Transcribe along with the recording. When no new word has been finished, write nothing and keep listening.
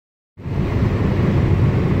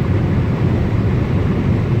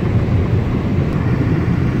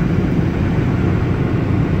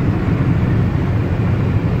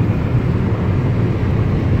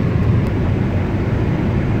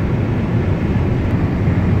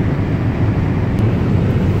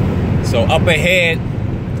So up ahead,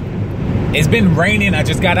 it's been raining. I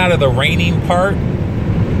just got out of the raining part,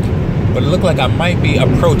 but it looked like I might be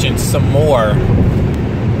approaching some more.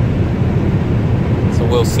 So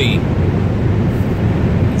we'll see.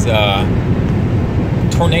 It's a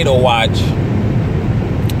tornado watch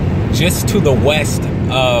just to the west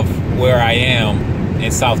of where I am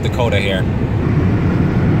in South Dakota here.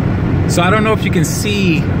 So I don't know if you can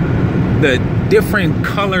see the different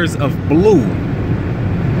colors of blue.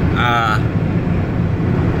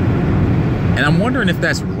 And I'm wondering if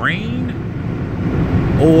that's rain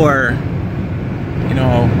or, you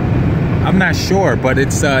know, I'm not sure, but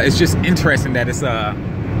it's just interesting that it's a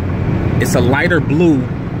lighter blue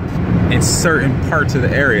in certain parts of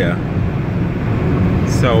the area.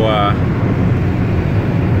 So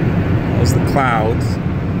those are the clouds.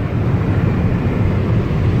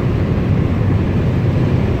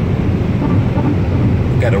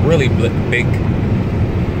 Got a really big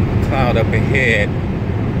cloud up ahead.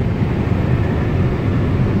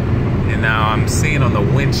 And now I'm seeing on the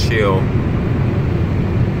windshield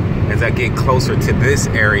as I get closer to this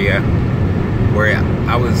area where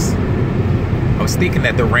I was thinking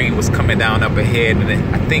that the rain was coming down up ahead, and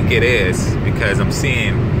I think it is because I'm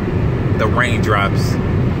seeing the raindrops.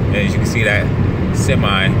 As you can see, that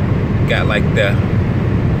semi got like the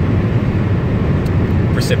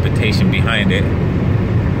precipitation behind it.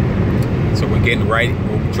 So we're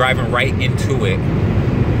driving right into it.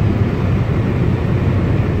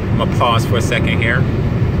 I'm gonna pause for a second here.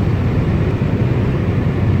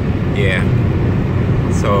 Yeah.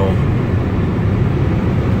 So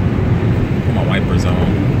put my wipers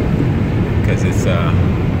on because it's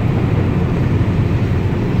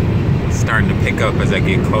starting to pick up as I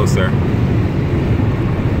get closer.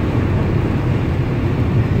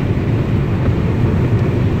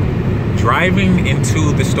 Driving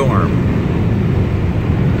into the storm.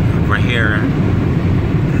 Right here.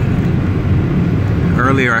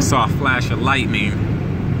 Earlier I saw a flash of lightning.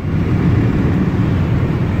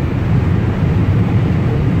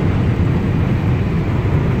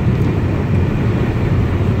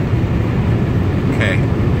 Okay.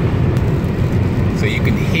 So you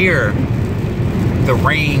can hear the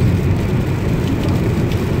rain.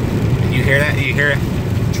 You hear that? You hear it?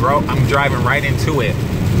 I'm driving right into it.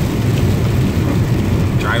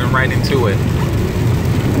 Driving right into it.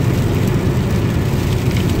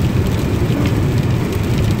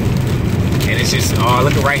 And it's just, oh,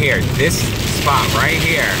 look at right here. This spot right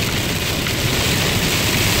here.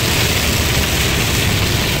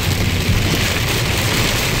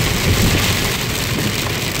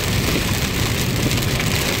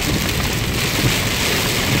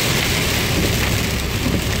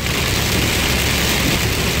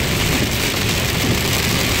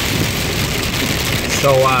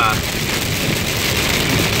 So,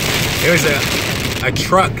 there was a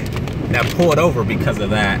truck that pulled over because of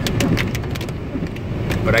that.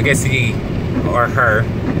 But I guess he or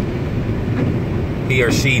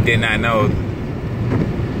she did not know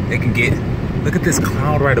they can get, look at this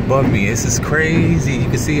cloud right above me. This is crazy. You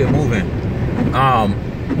can see it moving.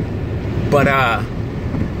 But I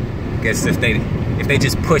guess if they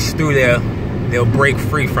just push through there, they'll break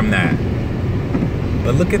free from that.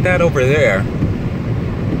 But look at that over there.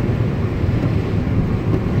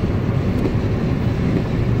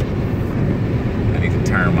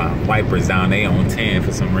 Turn my wipers down. They on 10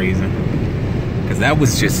 for some reason, because that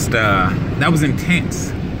was just that was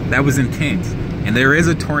intense. That was intense. And there is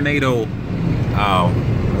a tornado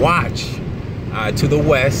watch to the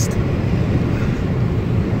west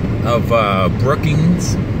of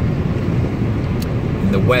Brookings,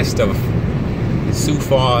 in the west of Sioux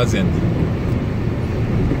Falls and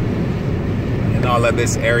all of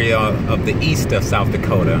this area of the east of South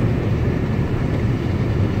Dakota.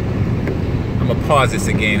 I'm gonna pause this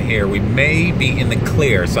again here. We may be in the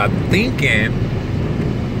clear, so I'm thinking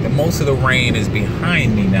that most of the rain is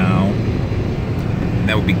behind me now. And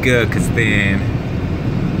that would be good, because then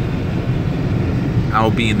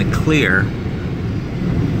I'll be in the clear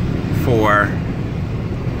for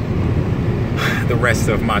the rest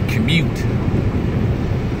of my commute.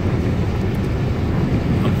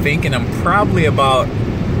 I'm thinking I'm probably about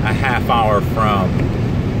a half hour from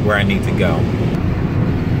where I need to go.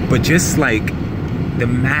 But just like the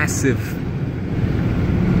massive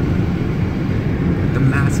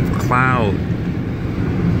cloud.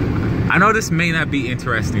 I know this may not be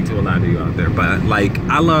interesting to a lot of you out there, but like,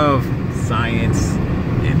 I love science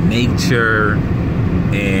and nature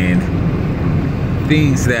and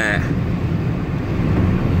things that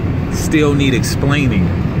still need explaining.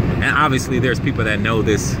 And obviously there's people that know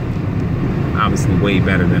this obviously way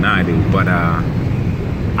better than I do, but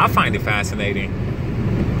I I find it fascinating.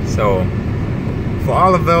 So for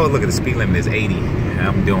all of those, look at the speed limit is 80.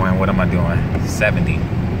 I'm doing, what am I doing? 70.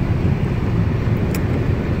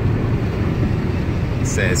 It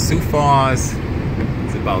says Sioux Falls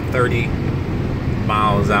is about 30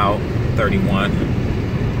 miles out, 31.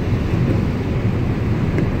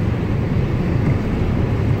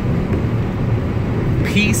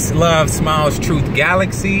 Peace, love, smiles, truth,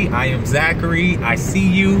 galaxy. I am Zachary. I see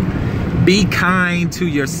you. Be kind to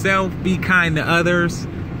yourself. Be kind to others.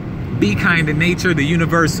 Be kind to nature. The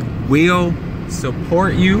universe will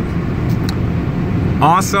support you.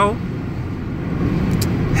 Also,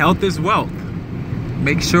 health is wealth.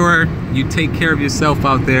 Make sure you take care of yourself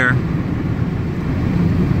out there.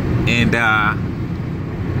 And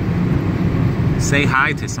say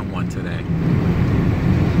hi to someone today.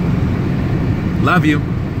 Love you.